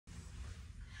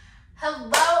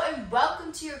Hello and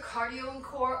welcome to your cardio and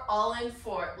core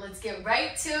all-in-4. Let's get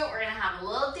right to it. We're gonna have a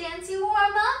little dancey warm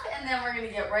up and then we're gonna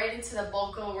get right into the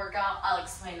bulk of the workout. I'll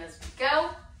explain as we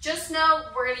go. Just know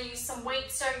we're gonna use some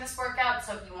weights during this workout,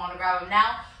 so if you wanna grab them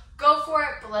now, go for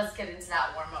it, but let's get into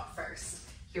that warm up first.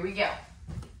 Here we go.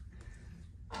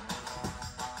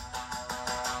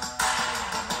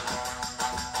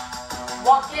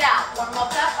 Walk it out, warm up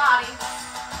that body.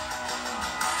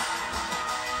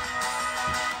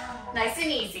 Nice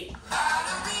and easy.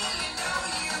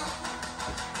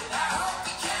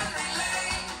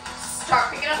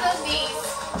 Start picking up those knees.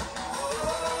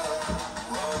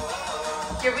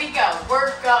 Here we go.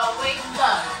 We're going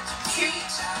low. 2,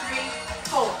 3,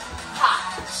 4.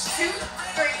 High. 2,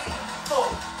 3, 4.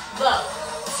 Low.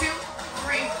 2,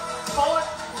 3, 4.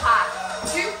 High.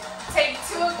 2. Take it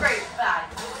to a great body.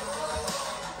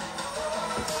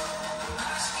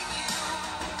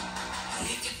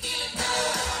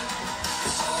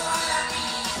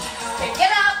 Pick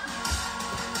it up.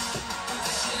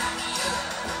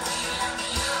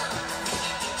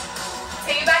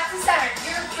 Take it back to center.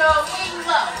 You're going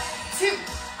low. 2,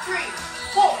 3,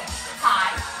 4.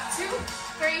 High. 2,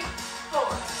 3, 4.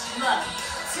 Low.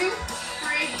 2,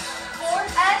 3, 4.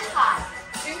 And high.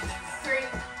 2, 3,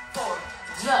 4.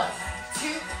 Low.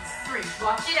 2, 3.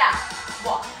 Walk it out.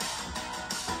 Walk.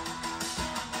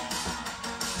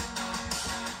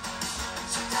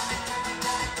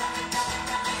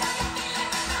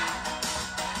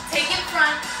 Take it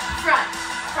front, front,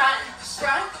 front,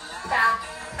 front, back,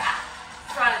 back,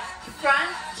 front,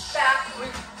 front, back.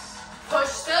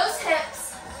 Push those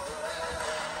hips.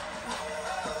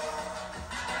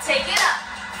 Take it up.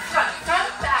 Front,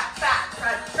 front, back, back,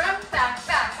 front, front, back,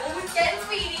 back. Oh, it's getting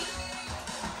speedy.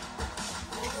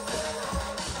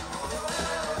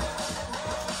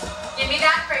 Give me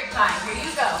that grapevine. Here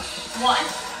you go. 1,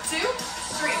 2,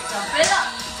 3. Jump it up.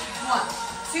 1,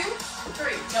 2,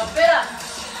 3. Jump it up.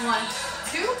 1,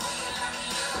 2.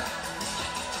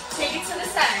 Take it to the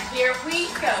center. Here we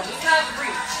go. We have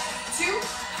reach. 2,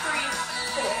 3,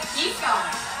 4. Keep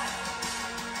going.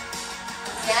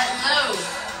 Get low.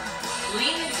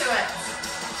 Lean into it.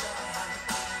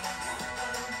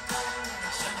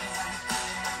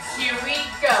 Here we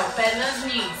go. Bend those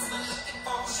knees.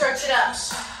 Stretch it up.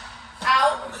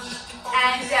 Out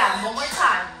and down. One more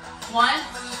time. 1,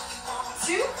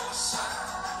 2.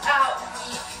 Out.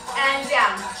 And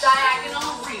down,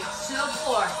 diagonal reach to the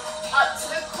floor, up to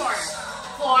the corner,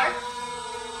 floor,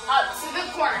 up to the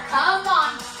corner, come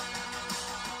on.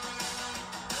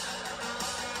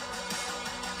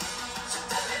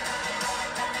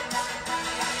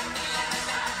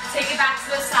 Take it back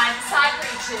to the side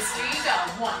reaches, here you go,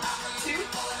 1, 2,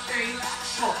 3,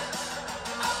 4.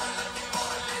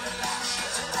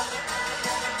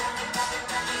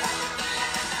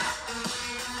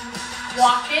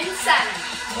 Walk in center.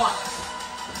 1.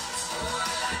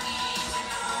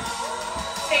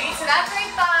 Take it to that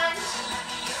grapevine.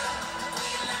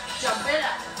 Jump it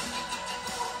up.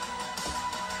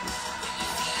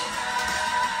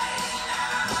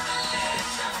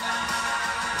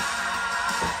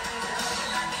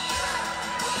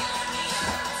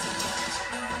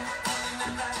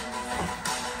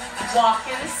 Walk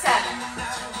in the center.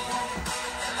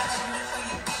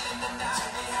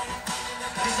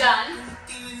 Done.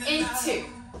 In 2.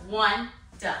 1,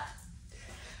 done.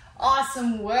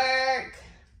 Awesome work.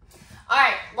 All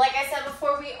right, like I said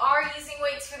before, we are using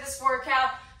weights for this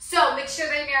workout, so make sure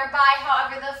they're nearby.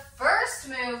 However, the first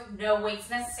move, no weights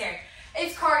necessary.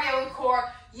 It's cardio and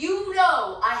core. You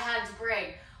know I had to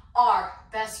bring our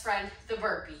best friend, the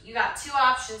burpee. You got 2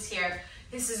 options here.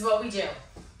 This is what we do.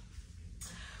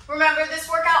 Remember, this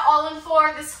workout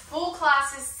all-in-4, this full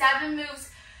class is 7 moves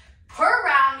per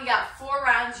round. You got 4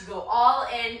 rounds. You go all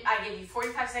in. I give you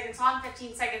 45 seconds on,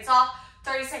 15 seconds off,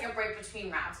 30-second break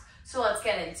between rounds. So let's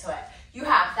get into it. You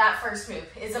have that first move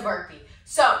is a burpee.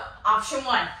 So option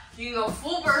 1, you can go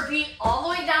full burpee all the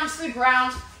way down to the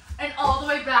ground and all the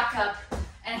way back up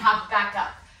and hop back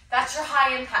up. That's your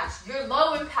high impact. Your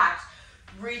low impact,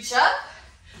 reach up,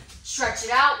 stretch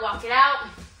it out, walk it out,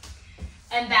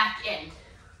 and back in.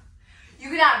 You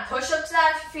can add a push-up to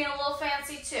that if you're feeling a little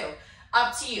fancy too.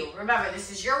 Up to you. Remember, this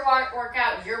is your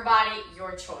workout, your body,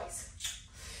 your choice.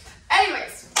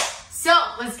 Anyways, so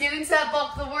let's get into that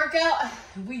bulk of the workout.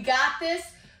 We got this.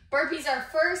 Burpees are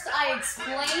first. I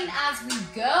explain as we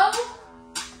go.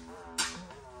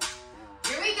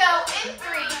 Here we go. In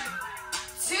 3,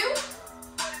 2,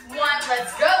 1.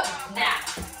 Let's go. Now.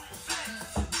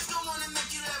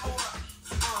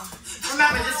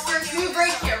 Remember, this first move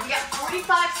right here, we got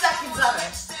 45 seconds of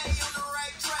it.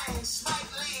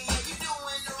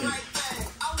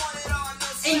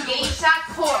 Engage that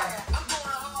core.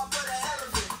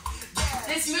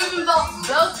 This move involves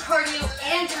both cardio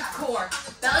and your core.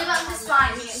 Belly button to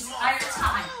spine the entire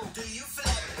time.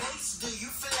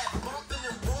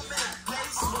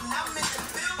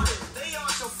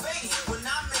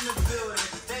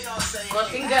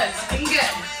 Looking good, looking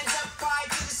good.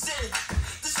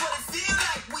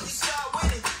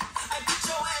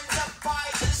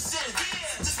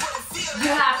 You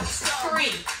have 3,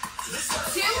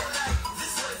 2,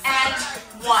 and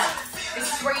 1. This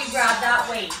is where you grab that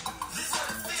weight.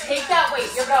 Take that weight,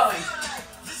 you're going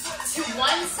to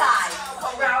one side,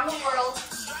 around the world,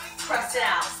 press it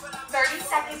out. 30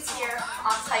 seconds here,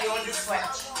 I'll tell you when to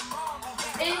switch.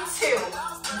 In 2,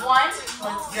 1,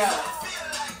 let's go.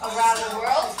 Around the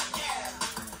world,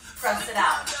 press it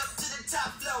out.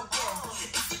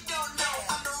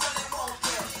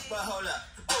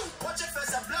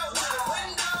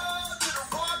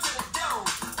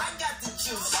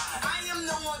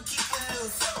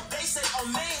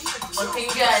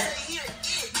 Looking good.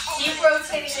 Keep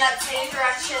rotating that same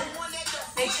direction.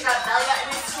 Make sure that belly button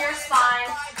is to your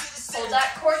spine. Hold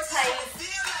that core tight.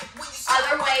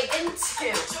 Other way in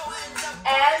 2.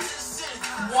 And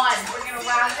 1. We're going to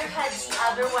round your head the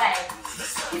other way.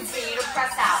 Continue to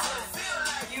press out.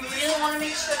 You really want to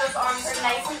make sure those arms are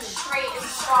nice and straight and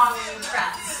strong when you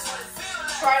press.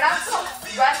 Try not to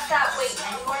rest that weight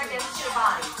anywhere against your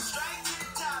body.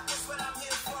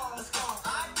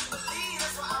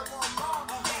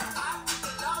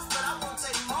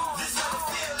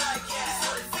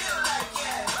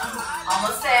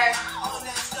 Almost there.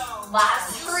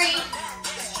 Last 3,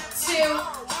 2,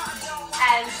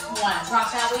 and 1. Drop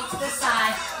that weight to the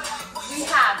side. We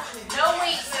have no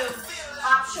weight move.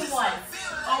 Option 1,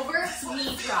 over,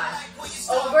 knee drive.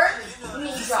 Over,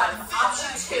 knee drive.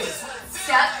 Option 2,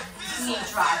 step, knee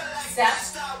drive. Step,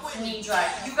 knee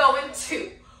drive. You go in 2,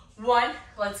 1,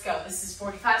 let's go. This is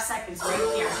 45 seconds right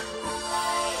here.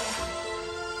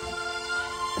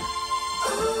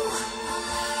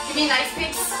 Give me a nice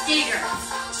big skater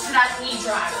to that knee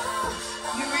drive.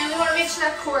 You really want to make sure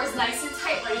that core is nice and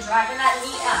tight while you're driving that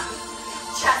knee up.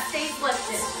 Chest stays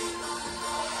lifted.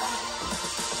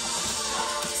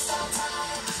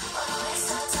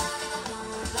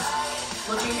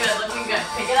 Looking good, looking good.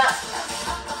 Pick it up.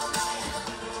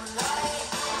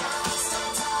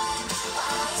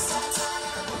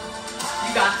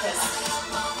 You got this.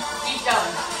 Keep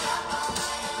going.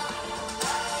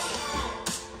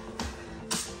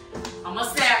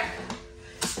 Almost there.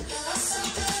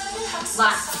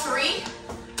 Last 3,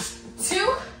 2,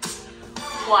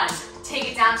 1.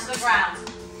 Take it down to the ground.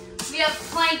 We have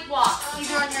plank walk,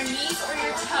 either on your knees or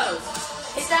your toes.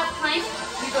 Hit that plank,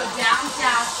 you go down,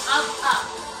 down, up, up.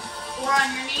 Or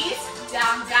on your knees,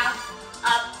 down, down,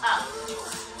 up, up.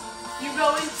 You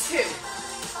go in 2,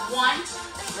 1,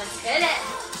 let's hit it.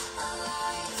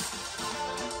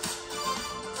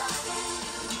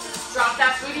 Drop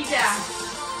that booty down.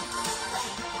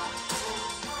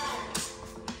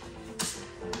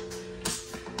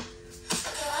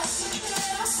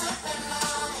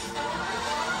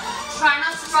 Try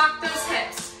not to rock those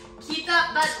hips. Keep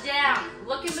that butt down.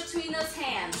 Look in between those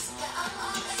hands.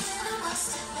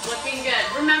 Looking good.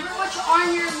 Remember which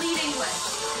arm you're leading with,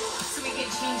 so we can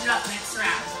change it up next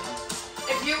round.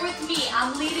 If you're with me,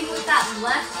 I'm leading with that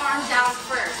left arm down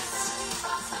first.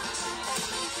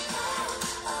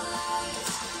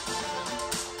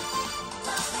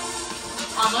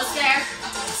 Almost there.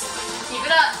 Keep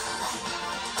it up.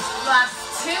 Last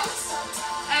 2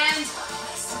 and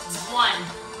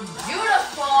 1.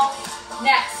 Beautiful.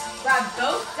 Next, grab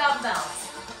both dumbbells.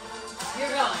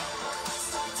 You're going.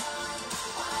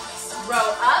 Row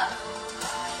up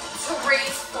to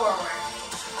raise forward.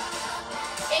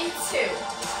 In 2,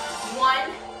 1,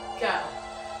 go.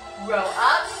 Row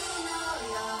up,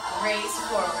 raise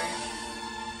forward.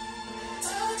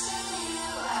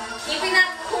 Keeping that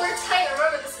core tight.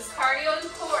 Remember, this is cardio and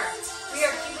core. We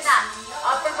are keeping that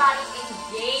upper body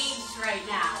engaged right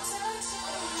now.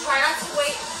 Try not to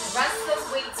rest those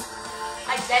weights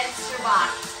against your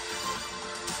body.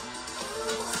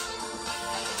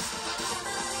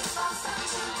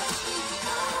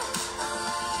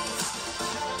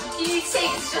 You need to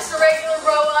take just a regular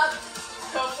row up.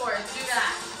 Go for it. Do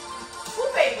that.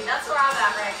 Ooh, baby, that's where I'm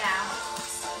at right now.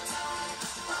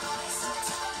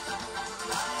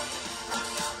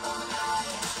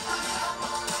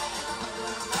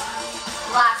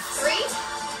 Last 3,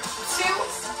 2,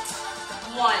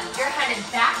 1. You're headed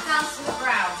back down to the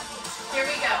ground. Here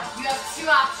we go. You have 2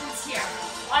 options here.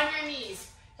 On your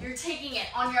knees, you're taking it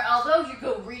on your elbow. You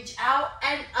go reach out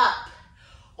and up.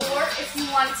 Or if you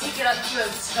want to take it up to your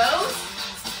toes,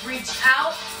 Reach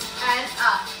out and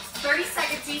up. 30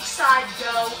 seconds each side.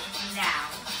 Go now.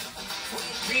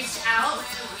 Reach out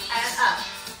and up.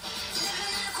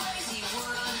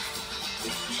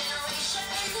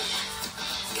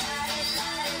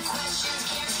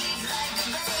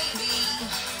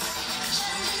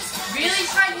 Really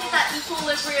try to hit that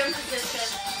equilibrium position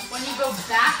when you go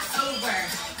back over.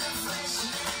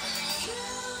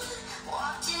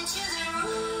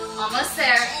 Almost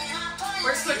there.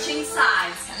 We're switching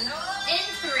sides. In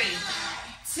 3,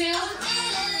 2, 1.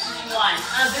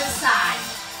 Other side.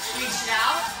 Reach it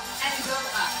out and go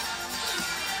up.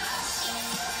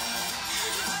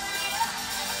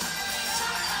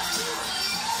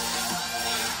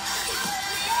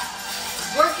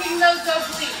 Working those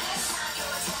obliques.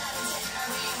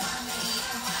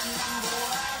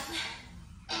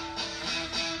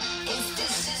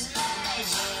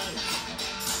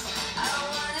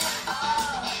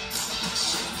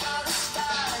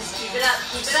 Keep it up,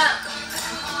 keep it up.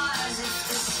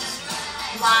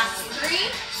 Last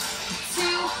 3, 2,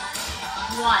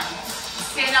 1.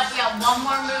 Stand up, we got one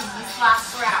more move this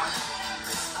last round.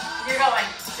 You're going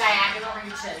diagonal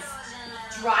reaches.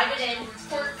 Drive it in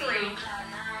for 3,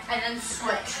 and then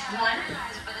switch. 1,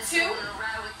 2,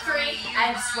 3,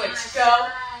 and switch. Go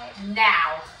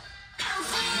now.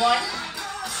 1,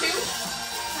 2,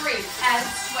 3, and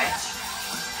switch.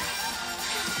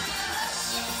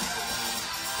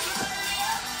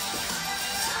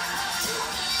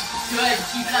 Good,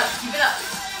 keep it up, keep it up.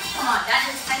 Come on, that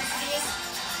intensity is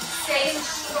staying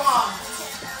strong.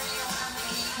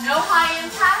 No high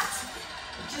impact,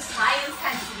 just high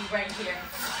intensity right here.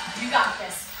 You got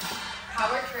this.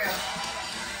 Power through.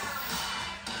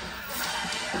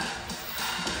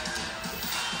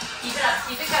 Keep it up,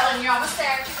 keep it going, you're almost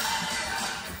there.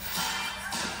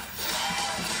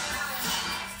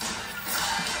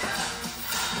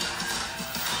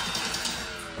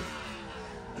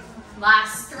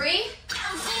 Last 3, 2,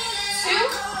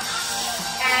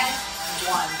 and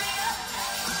 1.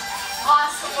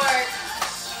 Awesome work.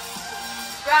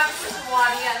 Grab a sip of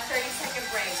water, you got a 30-second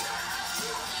break.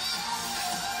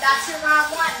 That's your round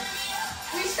 1.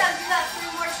 We just gotta do that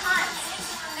 3 more times,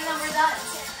 and then we're done.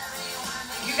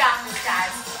 You got this,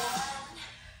 guys.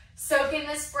 Soak in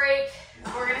this break.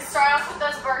 We're gonna start off with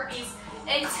those burpees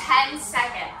in 10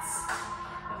 seconds.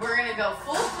 We're gonna go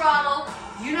full throttle.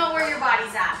 You know where your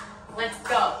body's at. Let's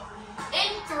go.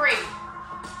 In 3,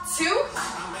 2,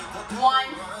 1.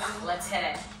 Let's hit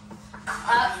it.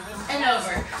 Up and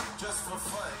over.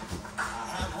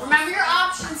 Remember your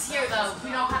options here, though.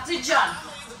 You don't have to jump.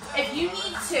 If you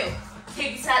need to,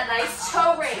 take that nice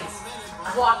toe raise.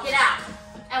 Walk it out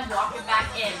and walk it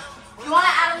back in. If you want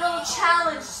to add a little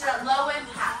challenge to that low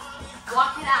impact,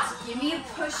 walk it out. Give me a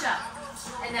push-up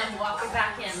and then walk it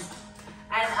back in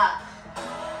and up.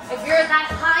 If you're in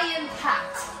that high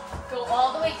impact, go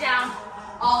all the way down,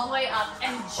 all the way up,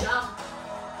 and jump.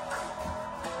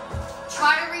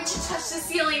 Try to reach and touch the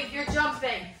ceiling if you're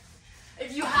jumping.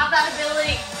 If you have that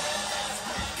ability,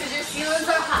 because your ceilings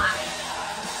are high.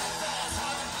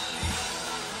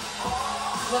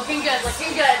 Looking good,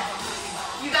 looking good.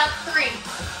 You got 3,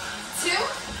 2,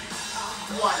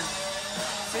 1.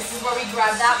 This is where we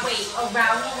grab that weight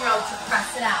around the world to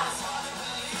press it out.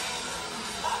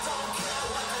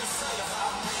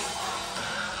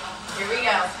 Here we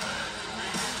go.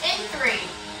 In 3,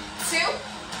 2,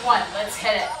 1. Let's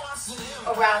hit it.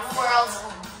 Around the world.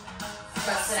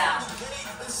 Press it out.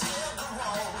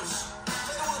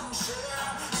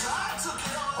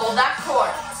 Hold that core.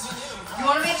 You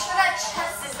want to make sure that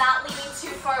chest is not leaning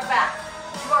too far back.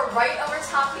 You are right over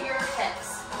top of your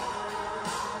hips.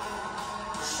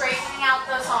 Straightening out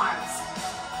those arms.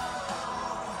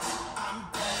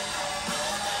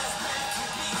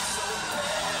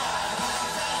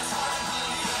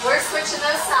 We're switching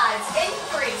those sides. In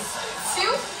 3,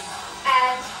 2,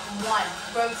 and 1.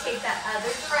 Rotate that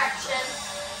other direction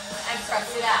and press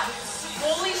it out.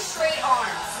 Fully straight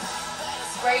arms.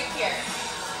 Right here.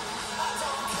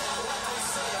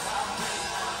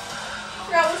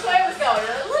 Forgot which way I was going.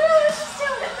 I literally was just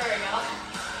doing it. There we go.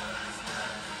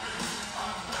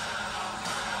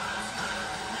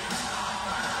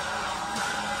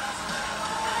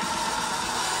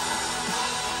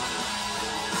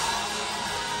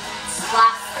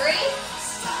 Last 3,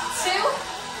 2,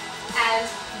 and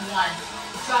 1.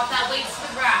 Drop that weight to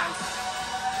the ground.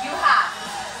 You have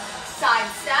side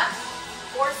step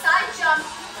or side jump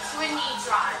to a knee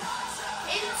drive.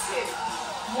 In 2,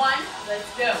 1, let's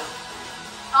go.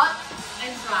 Up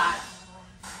and drive.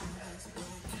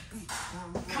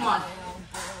 Come on.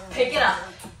 Pick it up.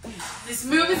 This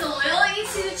move is a little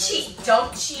easy to cheat.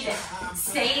 Don't cheat it.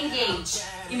 Stay engaged.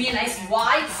 Give me a nice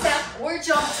wide step or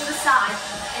jump to the side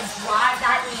and drive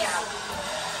that knee out.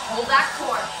 Hold that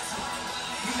core.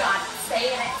 You got it. Stay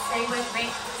in it. Stay with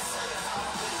me.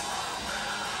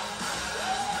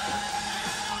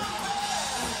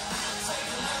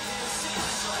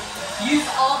 Use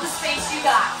all the space you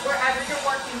got, wherever you're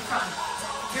working from.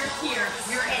 You're here,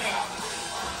 you're in it.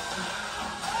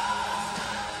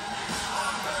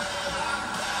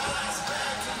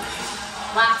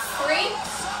 Last 3,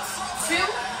 2,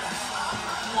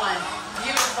 1.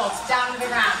 Beautiful, down to the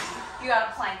ground. You got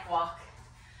a plank walk.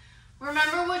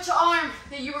 Remember which arm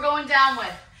that you were going down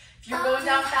with. If you're going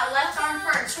down with that left arm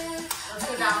first, let's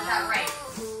go down with that right.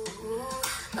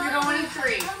 You're going in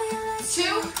 3,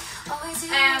 2,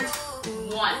 and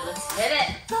 1. Let's hit it.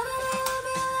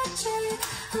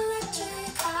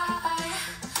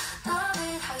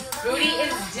 Booty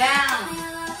is down.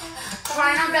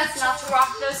 Trying our best not to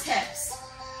rock those hips.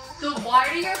 The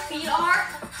wider your feet are,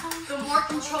 the more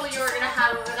control you're going to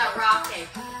have over that rocking.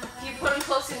 If you put them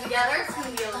closer together, it's going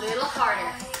to be a little harder.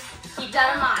 Keep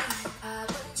that in mind.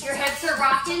 Your hips are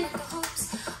rocking.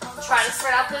 Try to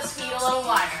spread out those feet a little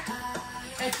wider.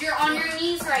 If you're on your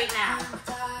knees right now,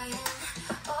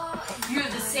 you do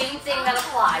the same thing that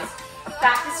applies.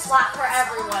 Back is flat for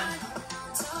everyone.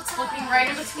 Looking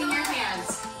right in between your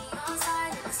hands.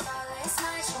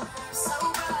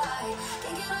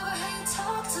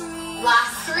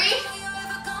 Last 3,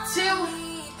 2,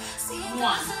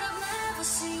 1.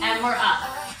 And we're up.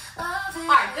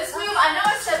 Alright, this move, I know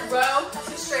I said row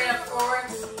to straight up forward.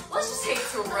 Let's just take it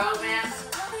to a row, man.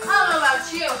 I don't know about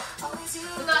you,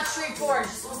 but not straightforward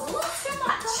just was a little too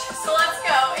much. So let's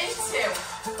go into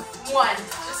 1,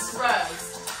 just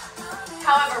rows.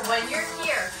 However, when you're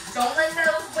here, don't let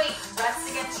those weights rest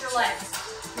against your legs.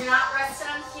 You're not resting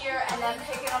them here and then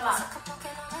picking them up.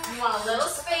 You want a little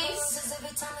space,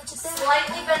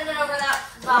 slightly bending over that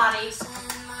body.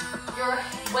 Your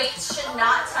weight should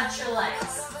not touch your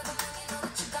legs.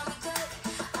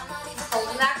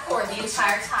 Holding that core the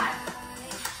entire time.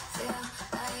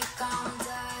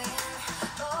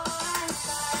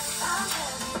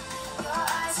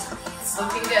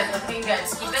 Looking good, looking good.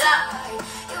 Keep it up.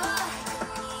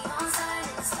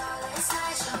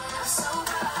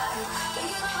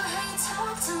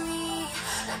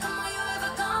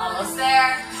 Almost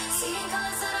there.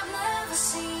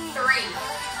 3,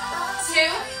 2,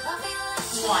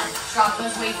 1. Drop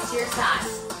those weights to your side.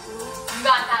 You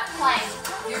got that plank.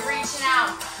 You're reaching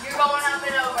out. You're going up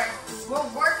and over. We're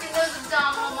working those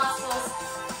abdominal muscles.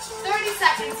 30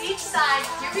 seconds each side.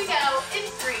 Here we go. In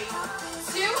 3,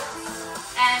 2,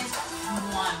 and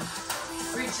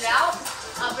 1. Reach it out,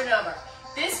 up and over.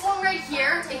 This one right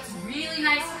here, it's really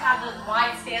nice to have the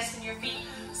wide stance in your feet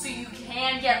so you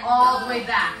can get all the way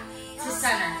back to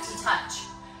center to touch.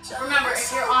 Remember,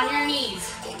 if you're on your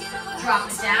knees, drop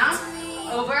it down,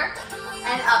 over,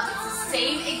 and up. It's the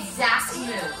same exact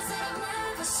move.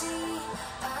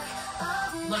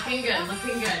 Looking good,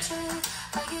 looking good.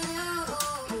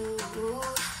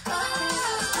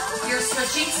 You're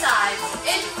switching sides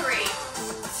in 3,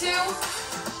 2,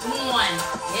 1.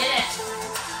 Hit it.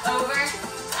 Over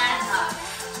and up.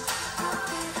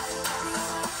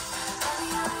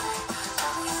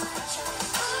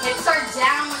 Hips are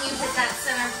down when you hit that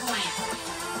center point.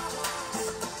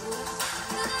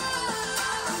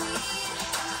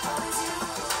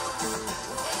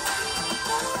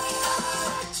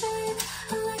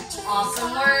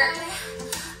 Awesome work.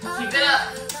 Keep it up.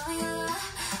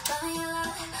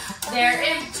 There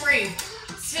in 3,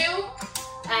 2,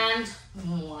 and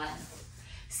 1.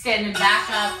 Standing back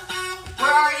up. We're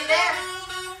already there.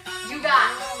 You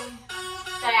got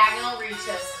diagonal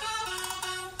reaches.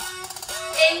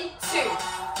 In 2,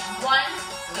 1.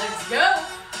 Let's go.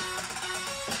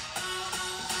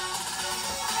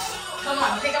 Come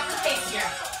on, pick up the pace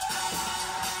here.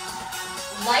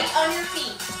 Light on your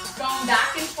feet. Going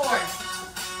back and forth.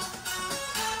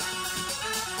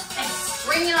 And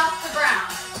spring it off the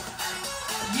ground.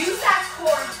 Use that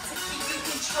core to keep you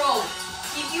controlled,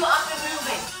 keep you up and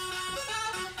moving.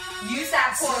 Use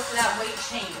that core for that weight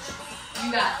change.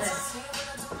 You got this.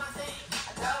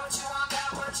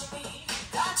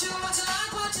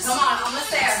 Come on, almost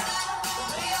there.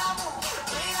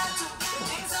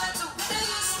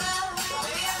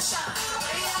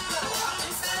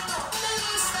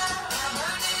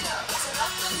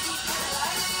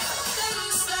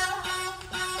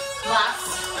 Last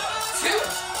 2,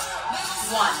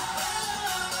 1.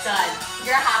 Done.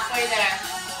 You're halfway there.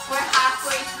 We're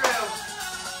halfway through.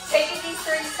 Taking these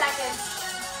 30 seconds.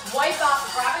 Wipe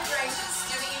off, grab a drink,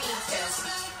 do what you need to.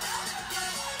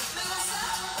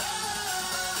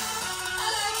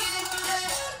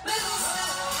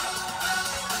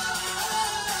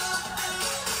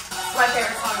 my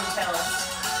favorite song on the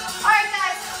playlist. Alright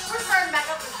guys, we're starting back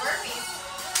up with burpees.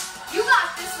 You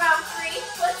got this, round 3.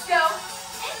 Let's go.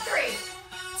 In 3,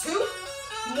 2,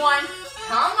 1.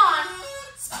 Come on.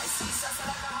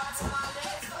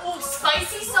 Oh,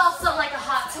 spicy salsa like a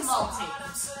hot tamale.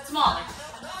 Come on.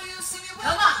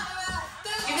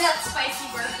 Give me that spicy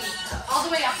burpee. All the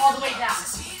way up, all the way down.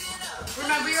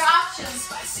 Remember your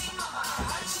options.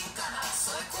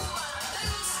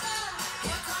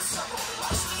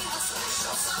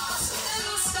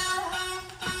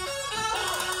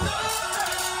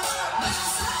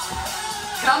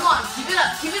 Come on, keep it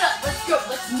up, keep it up. Let's go,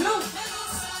 let's move.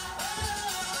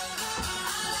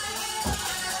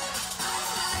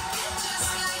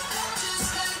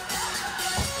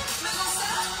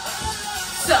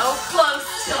 So close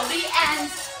till the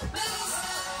end.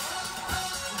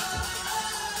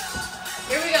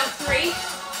 Here we go, 3,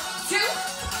 2,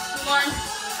 1,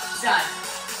 done.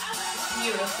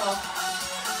 Beautiful.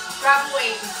 Grab a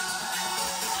weight.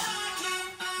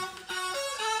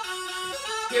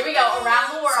 Here we go, around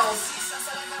the world.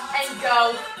 And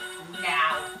go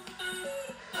now.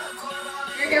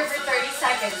 You're here for 30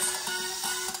 seconds.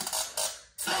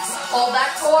 Hold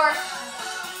that core.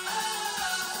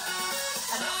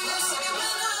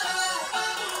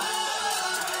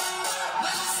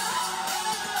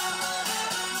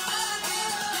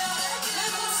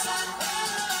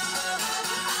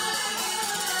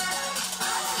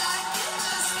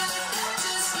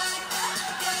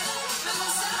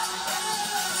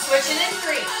 Switch it in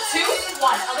 3, 2,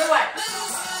 1, other way.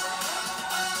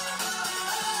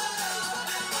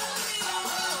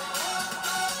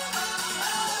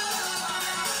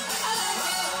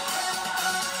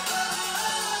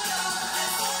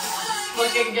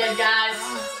 Looking good, guys.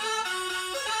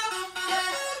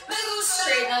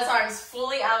 Straighten those arms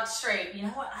fully out straight. You know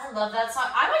what? I love that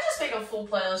song. I might just make a full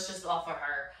playlist just off of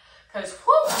her. Because,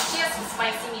 whoo, she has some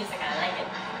spicy music. I like it.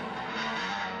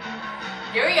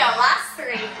 Here we go, last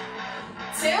 3,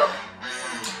 2,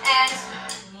 and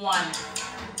 1.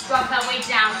 Drop that weight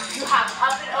down. You have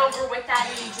up and over with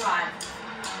that knee drive.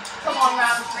 Come on,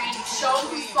 round 3. Show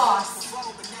who's boss.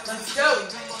 Let's go.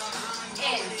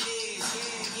 In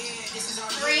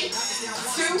 3,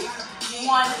 2,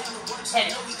 1.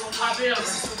 Hit it. Up and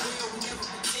over.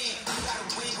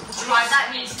 Drive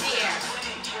that knee to the air.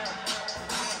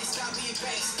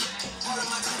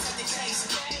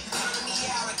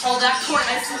 Hold that core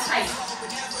nice and tight.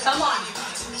 Come on.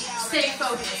 Stay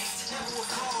focused.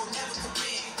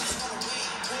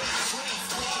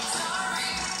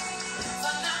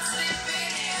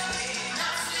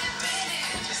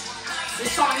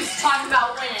 This song is talking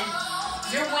about winning.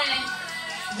 You're winning.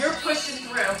 You're pushing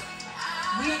through.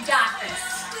 We got this.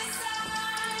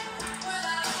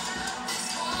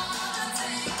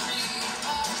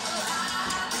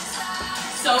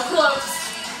 So close.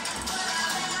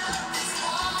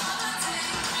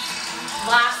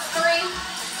 Last 3,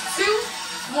 2,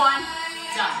 1,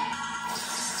 done.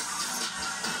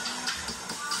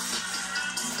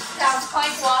 Down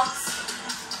plank walks.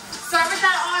 Start with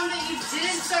that arm that you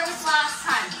didn't start with last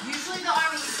time. Usually the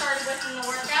arm that you started with in the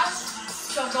workout.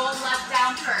 So go left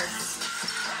down first.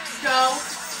 Go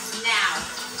now.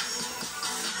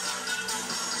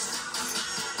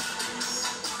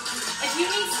 If you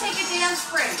need to take a dance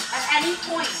break at any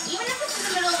point, even if it's in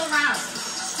the middle of the round,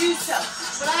 do so.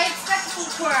 But I expect full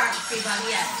core activity by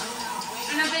the end.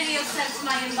 And a video sent to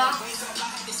my inbox.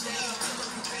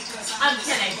 I'm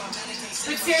kidding.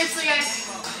 But seriously guys,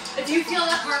 if you feel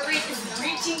that heart rate is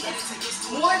reaching its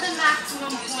more than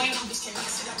maximum point,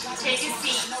 take a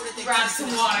seat, grab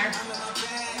some water,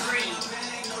 breathe.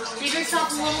 Give yourself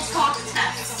a little talk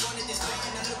test.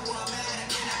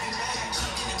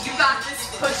 You got this,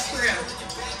 push through.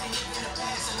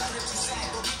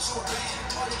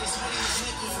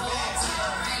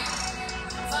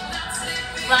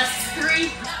 Last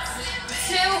 3,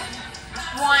 2,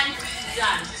 1,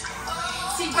 done.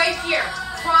 See, right here,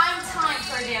 prime time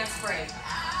for a dance break.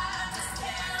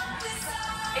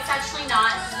 It's actually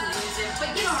not music,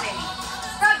 but you know what I mean.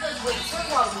 Grab those weights, we're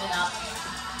warming it up.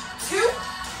 2,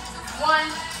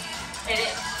 1, hit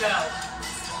it, go.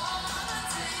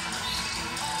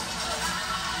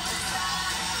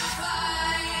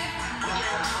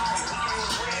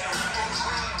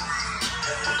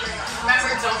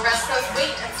 Remember, don't rest those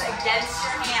weights against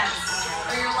your hands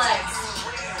or your legs.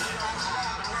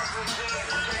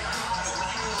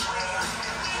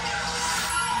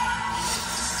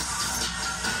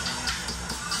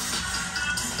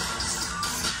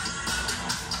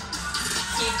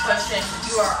 Keep pushing.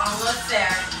 You are almost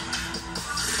there.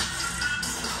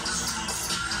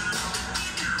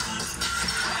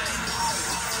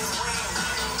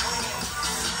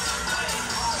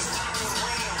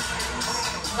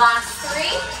 Last 3,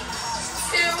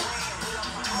 2,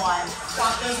 1.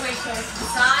 Drop those weights to the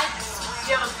side. If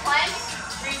you have a plank,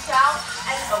 reach out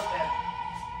and open.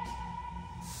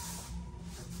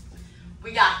 We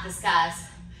got this, guys.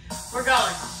 We're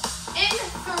going in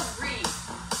 3,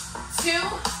 2,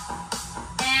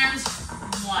 and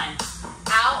 1.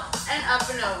 Out and up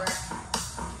and over.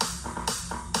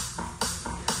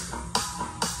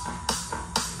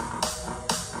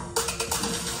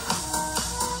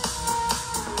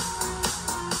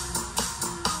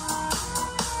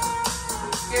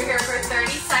 You're here for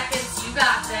 30 seconds. You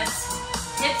got this.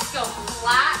 Hips go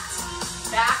flat,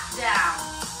 back down.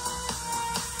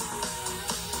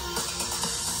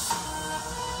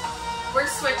 We're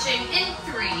switching in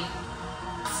 3,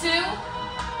 2,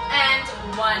 and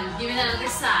 1. Give me that other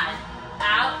side.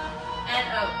 Out and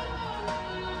open.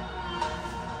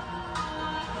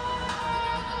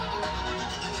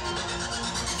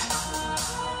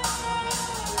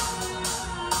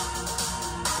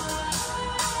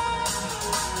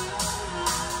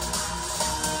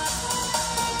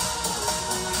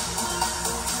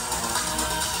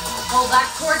 Hold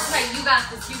that core tight. You got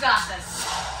this. You got this.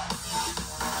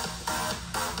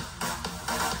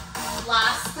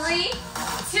 Last 3,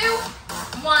 2,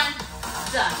 1.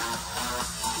 Done.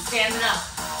 Standing up.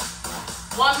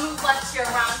 One move left here,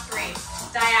 round 3.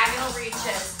 Diagonal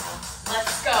reaches.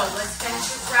 Let's go. Let's finish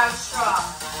this round strong.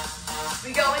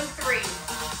 We go in 3,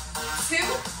 2,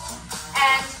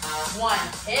 and 1.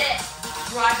 Hit it.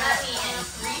 Drive that knee in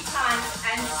 3 times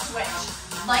and switch.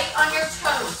 Light on your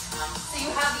toes, so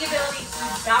you have the ability to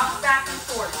bounce back and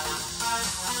forth.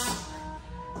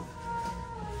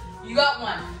 You got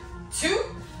 1, 2,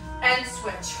 and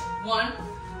switch. 1,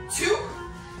 2,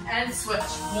 and switch.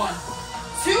 1,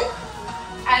 2,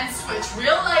 and switch.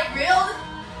 Real light, real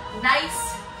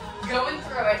nice. Going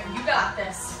through it. You got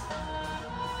this.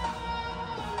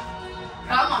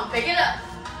 Come on, pick it up.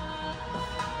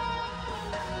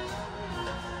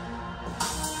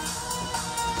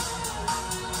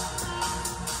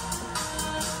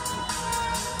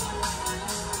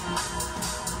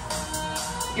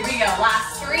 Here we go.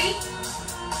 Last 3,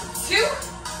 2,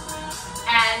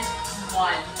 and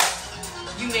 1.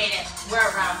 You made it. We're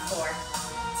at round 4.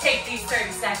 Take these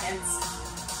 30 seconds.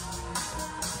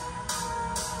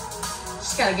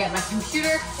 Just gotta get my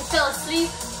computer. I fell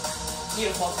asleep.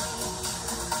 Beautiful.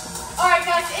 Alright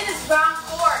guys, it is round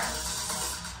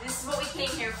 4. This is what we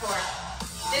came here for.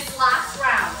 This last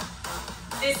round.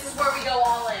 This is where we go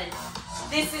all in.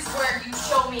 This is where you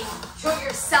show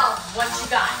yourself what you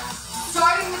got.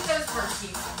 Starting with those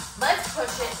burpees. Let's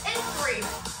push it in 3,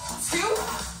 2,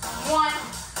 1.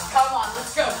 Come on,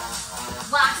 let's go.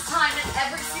 Last time in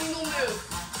every single move.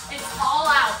 It's all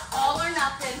out, all or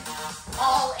nothing,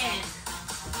 all in.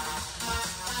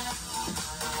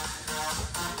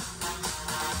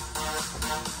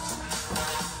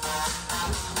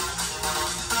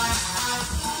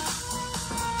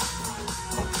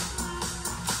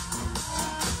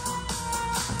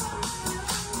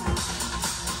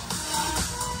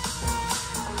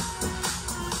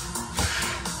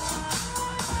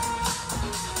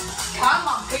 Come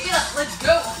on, pick it up, let's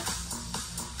go.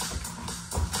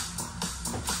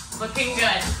 Looking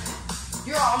good.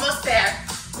 You're almost there.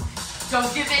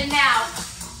 Don't give in now.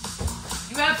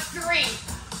 You have 3.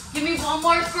 Give me one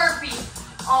more burpee.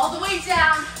 All the way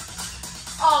down,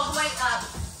 all the way up.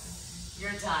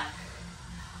 You're done.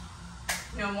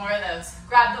 No more of those.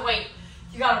 Grab the weight.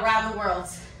 You got around the world.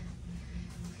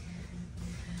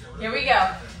 Here we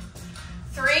go.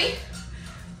 3,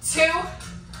 2,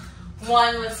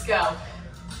 1, let's go.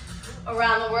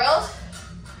 Around the world,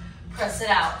 press it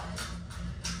out.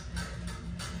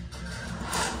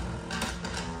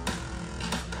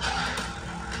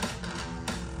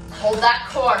 Hold that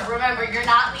core. Remember, you're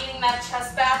not leaning that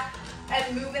chest back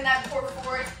and moving that core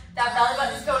forward. That belly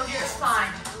button is going to your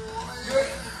spine. Your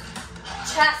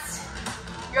chest,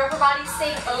 your upper body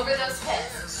staying over those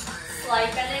hips.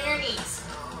 Slight bend in your knees.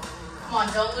 Come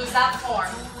on, don't lose that form.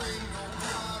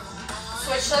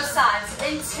 Switch those sides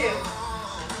in 2,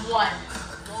 1.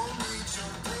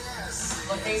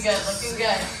 Looking good, looking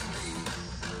good.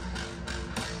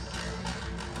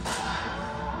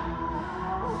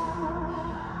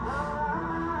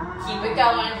 Keep it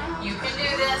going. You can do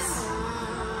this.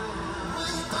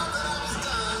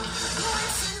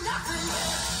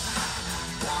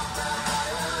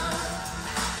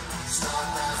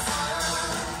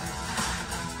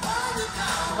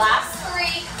 Last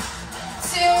 3,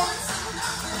 2,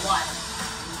 1.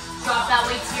 Drop that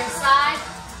weight to your side.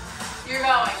 You're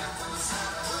going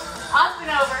up and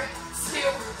over to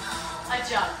a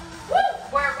jump. Woo!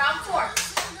 We're at round 4.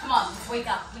 Come on, let's wake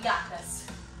up. We got this.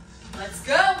 Let's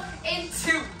go. In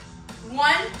 2,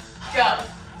 1, go.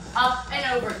 Up and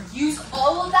over. Use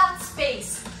all of that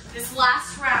space this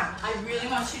last round. I really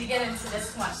want you to get into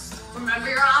this one. Remember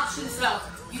your options though.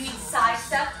 You need side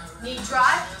step, knee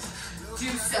drive, do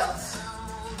so.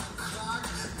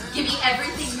 Give me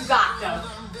everything you got though.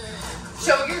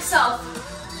 Show yourself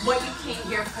what you came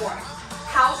here for.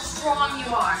 How strong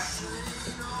you are.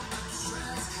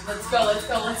 Let's go, let's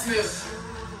go, let's move.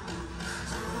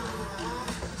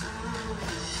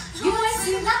 You ain't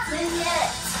seen nothing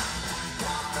yet.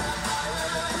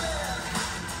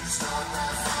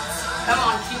 Come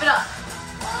on, keep it up.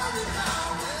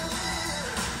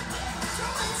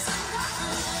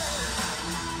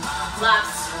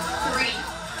 Last 3,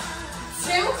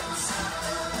 2,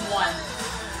 1.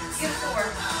 Get it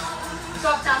forward.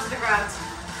 Drop down to the ground.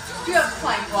 You have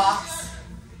plank walks.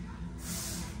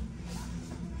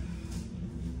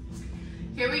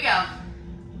 Here we go.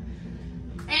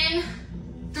 In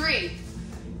 3,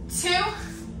 2,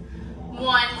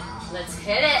 1. Let's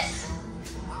hit it.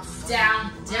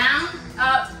 Down, down,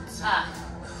 up, up.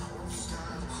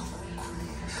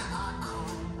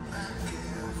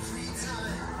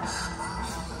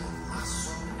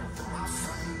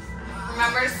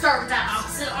 Remember to start with that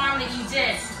opposite arm that you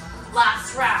did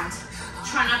last round.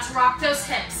 Try not to rock those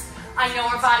hips. I know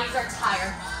our bodies are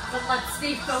tired, but let's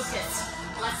stay focused.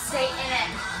 Let's stay in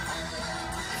it.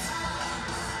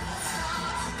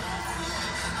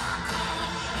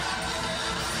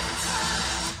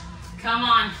 Come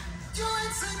on.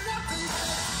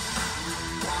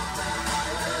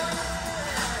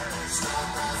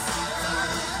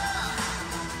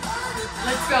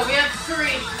 Let's go. We have 3,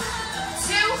 2,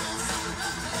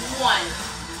 1.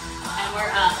 And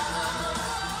we're up.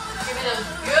 Give me those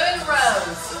good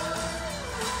rows.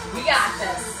 We got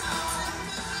this.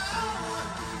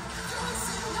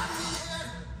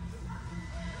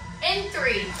 In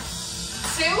 3,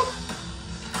 2,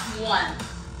 1.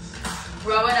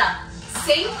 Row it up.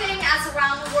 Same thing as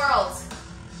around the world.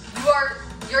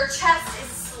 Your chest is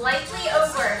slightly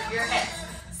over your hips.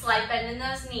 Slight bend in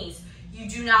those knees. You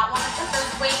do not want to put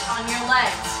those weight on your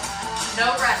legs.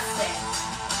 No resting.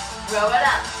 Row it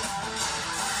up.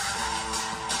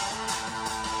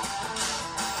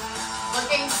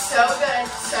 Looking so good,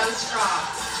 so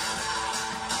strong.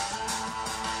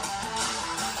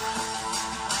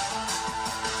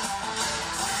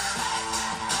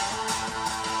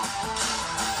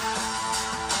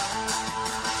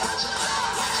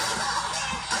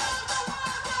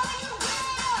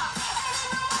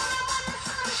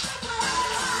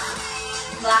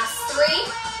 Last 3,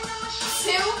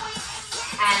 2,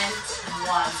 and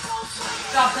 1.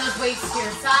 Drop those weights to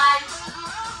your side.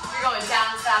 You're going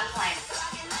down to that plank.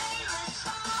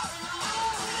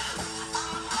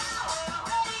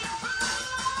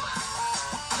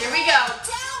 Here we go.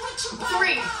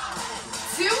 3,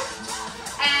 2,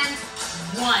 and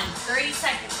 1. 30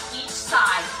 seconds each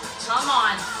side. Come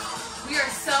on. We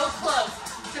are so close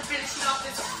to finishing off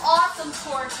this awesome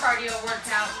core cardio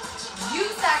workout.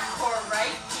 Use that core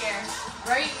right here,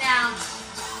 right now.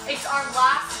 It's our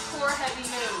last core heavy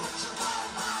move.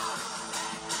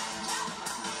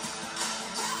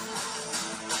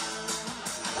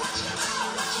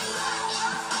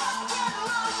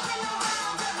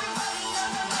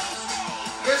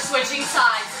 You're switching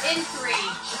sides in 3,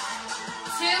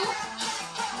 2,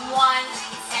 1,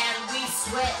 and we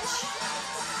switch.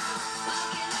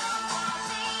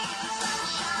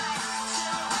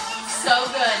 So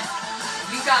good.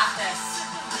 You got this.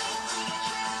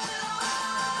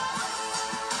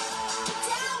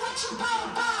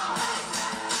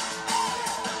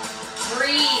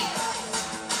 Breathe.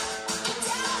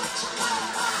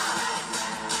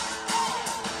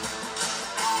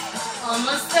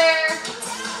 Almost there.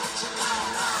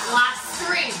 Last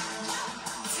 3,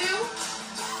 2,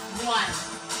 1.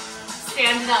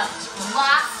 Stand it up.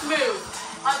 Last move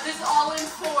of this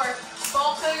ALLIN4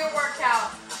 bulk failure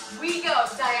workout. We go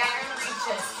diagonal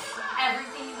reaches.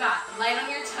 Everything you got. Light on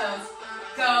your toes.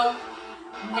 Go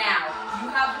now. You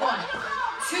have 1,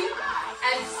 2,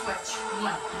 and switch.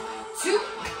 1, 2,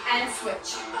 and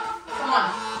switch. Come on.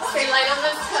 Stay light on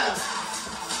those toes.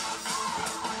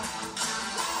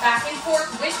 Back and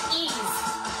forth with ease.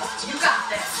 You got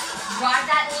this. Drive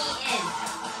that knee in.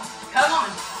 Come on.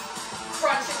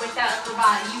 Crunch it with that upper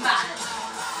body. You got it.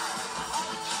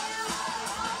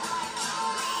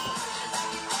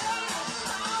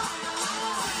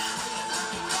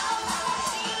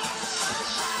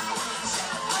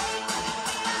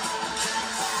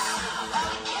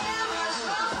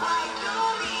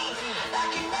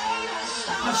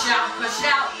 Push it out, push it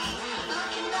out.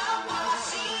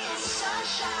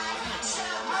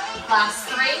 Last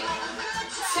 3,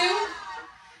 2,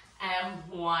 and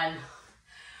 1.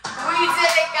 We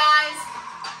did it, guys.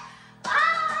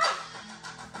 Ah!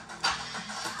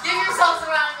 Give yourselves a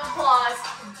round of applause.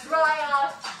 Dry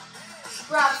off.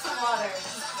 Grab some water.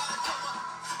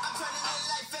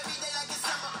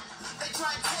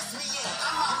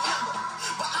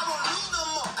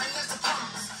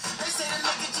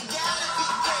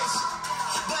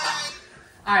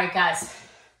 All right, guys.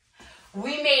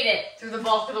 We made it through the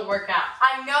bulk of the workout.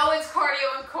 I know it's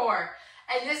cardio and core,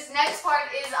 and this next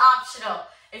part is optional.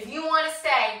 If you want to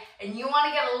stay and you want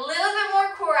to get a little bit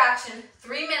more core action,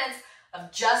 3 minutes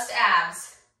of just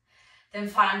abs, then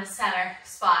find the center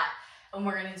spot and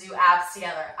we're going to do abs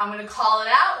together. I'm going to call it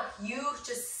out. You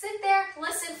just sit there,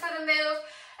 listen for the move,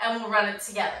 and we'll run it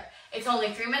together. It's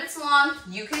only 3 minutes long.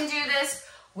 You can do this.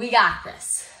 We got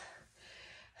this.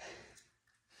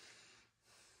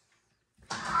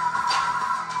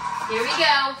 Here we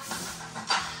go.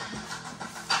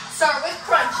 Start with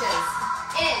crunches.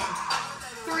 In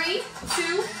 3,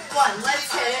 2, 1. Let's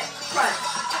hit it. Crunch.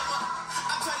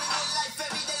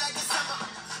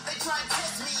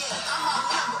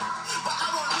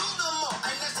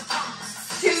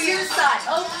 To your side.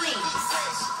 Obliques.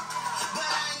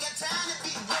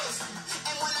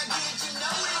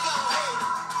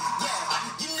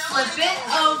 Flip it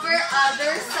over,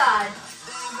 other side.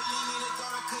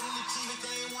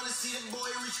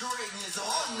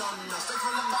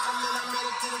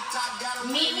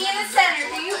 Meet me in the center.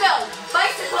 Here you go.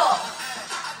 Bicycle.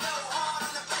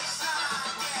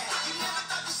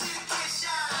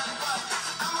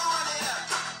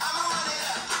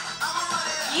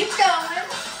 Keep going.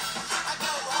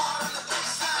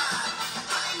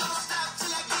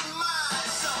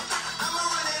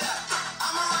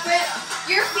 Put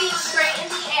your feet straight in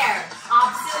the air.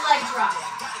 Opposite leg drop.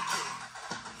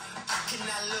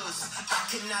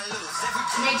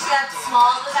 Make sure that the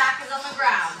small of the back is on the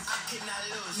ground.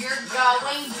 You're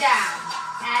going down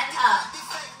and up,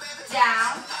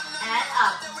 down and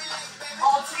up.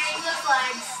 Alternating the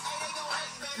legs.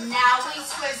 Now we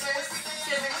scissors,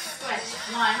 switch.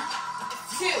 1,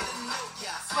 2,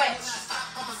 switch,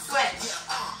 switch,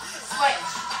 switch,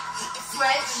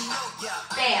 switch.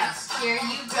 Bam. Here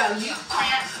you go. You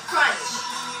plant, crunch.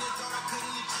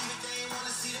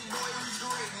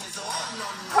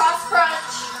 Cross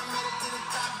crunch.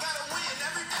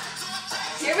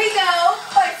 Here we go.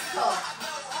 Bicycle.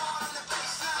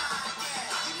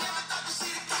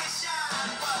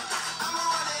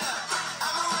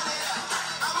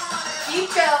 Keep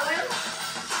going.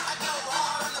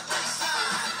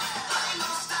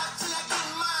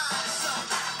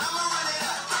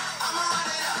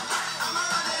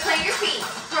 Plant your feet.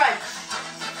 Crunch.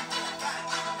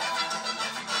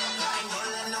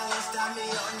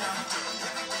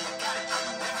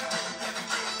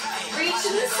 Reach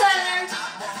in the center.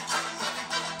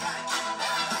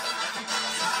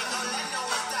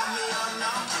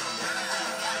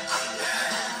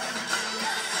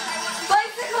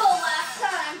 Bicycle, last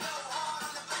time.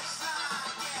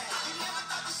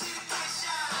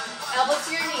 Elbow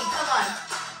to your knee, come on.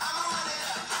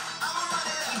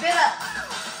 Keep it up.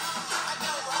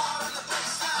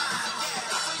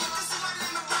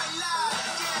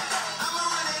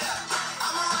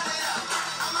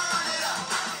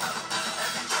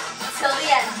 Till the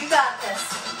end, you got this.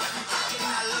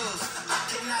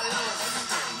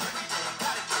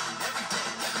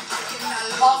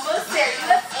 Almost there, you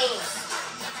have 8,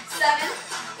 7,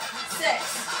 6,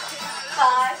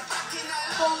 5,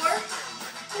 4,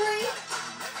 3,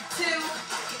 2,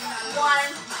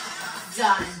 1,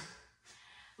 done.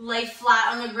 Lay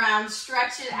flat on the ground,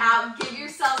 stretch it out, give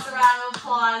yourselves a round of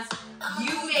applause.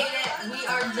 You made it, we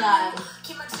are done.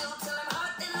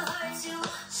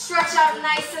 Stretch out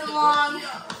nice and long.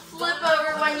 Flip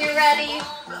over when you're ready.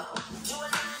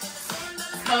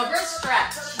 Cobra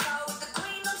stretch.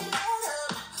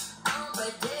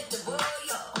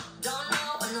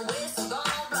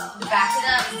 Back it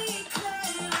up.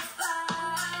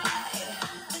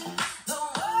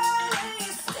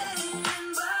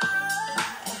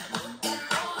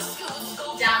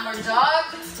 Downward dog.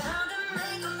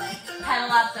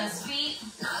 Pedal out those feet.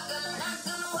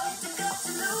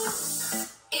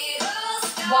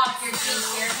 Walk your feet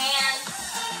to your hands.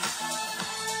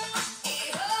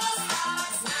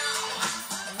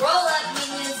 Roll up, meet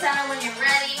me in the center when you're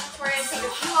ready. We're going to take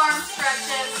a few arm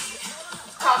stretches.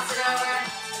 Cross it over.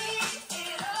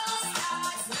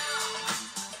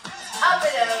 Up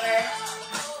and over.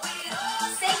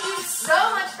 Thank you so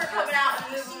much for coming out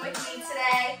and moving with me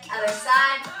today. Other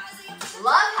side.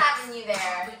 Love having you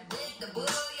there.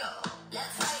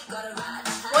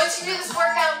 Once you do this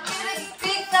workout, give it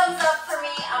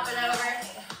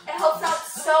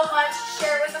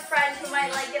friend who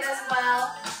might like it as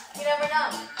well. You never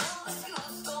know.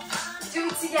 Do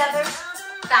it together.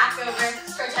 Back over.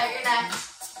 Stretch out your neck.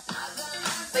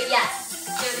 But yes,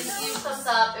 give it a huge thumbs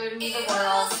up. It would mean the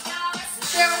world.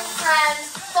 Share with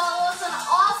friends. Follow us on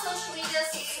all social media.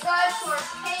 Subscribe to our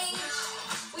page.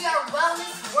 We are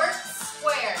Wellness Work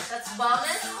Squared. That's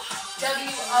Wellness,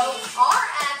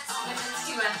 WORX, with a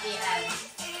 2 at the end.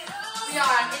 We are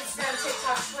on Instagram,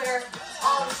 TikTok, Twitter,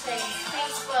 all the things.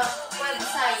 Facebook,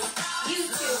 website,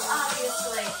 YouTube,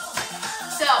 obviously.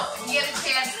 So, if you get a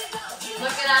chance,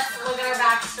 look at us, look at our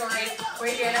backstory.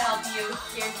 We're here to help you,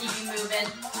 here to keep you moving,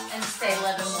 and stay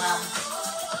living well.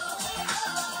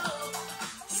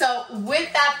 So,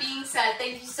 with that being said,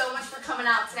 thank you so much for coming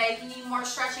out today. If you need more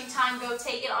stretching time, go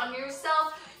take it on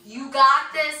yourself. You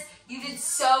got this. You did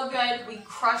so good. We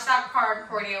crushed that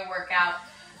cardio workout.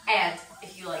 And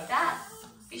if you like that,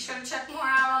 be sure to check more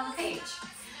out on the page.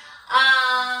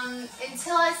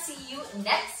 Until I see you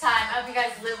next time, I hope you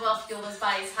guys live well, fuel those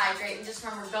bodies, hydrate, and just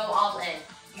remember, go all in.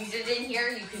 You did it in here,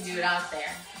 you can do it out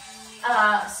there.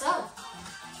 So,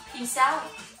 peace out.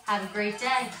 Have a great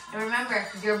day. And remember,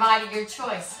 your body, your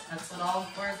choice. That's what all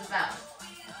 4 is about.